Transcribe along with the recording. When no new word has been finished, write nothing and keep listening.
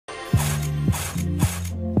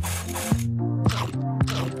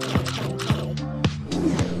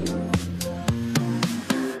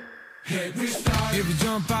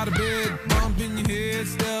jump out of bed, bump in your head,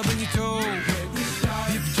 stub in your toe.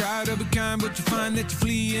 If you try to be kind, but you find that you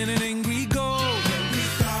flee in an angry go.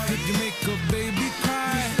 If you make a baby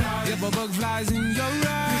cry, if a bug flies in your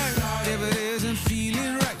eye, if it isn't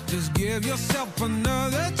feeling right, just give yourself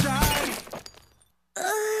another try.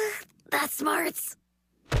 That smarts.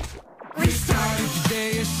 Restart. If your day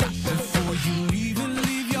is shot before you even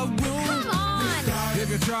leave your room. Come on. If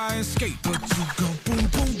you try and skate, but you go boom,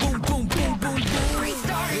 boom, boom, boom, boom, boom, boom.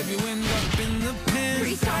 Restart. If you end up in the pen.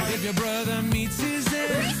 Restart. If your brother meets his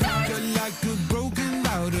end. Restart. You're like a broken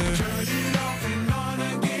router. Turn it off and on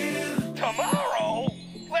again. Tomorrow?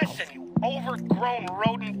 Listen, you overgrown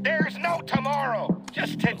rodent, there's no tomorrow.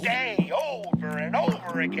 Just today, over and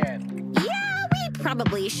over again. Yeah, we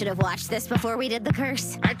probably should have watched this before we did the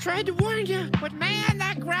curse. I tried to warn you, but man,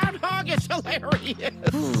 that groundhog is hilarious.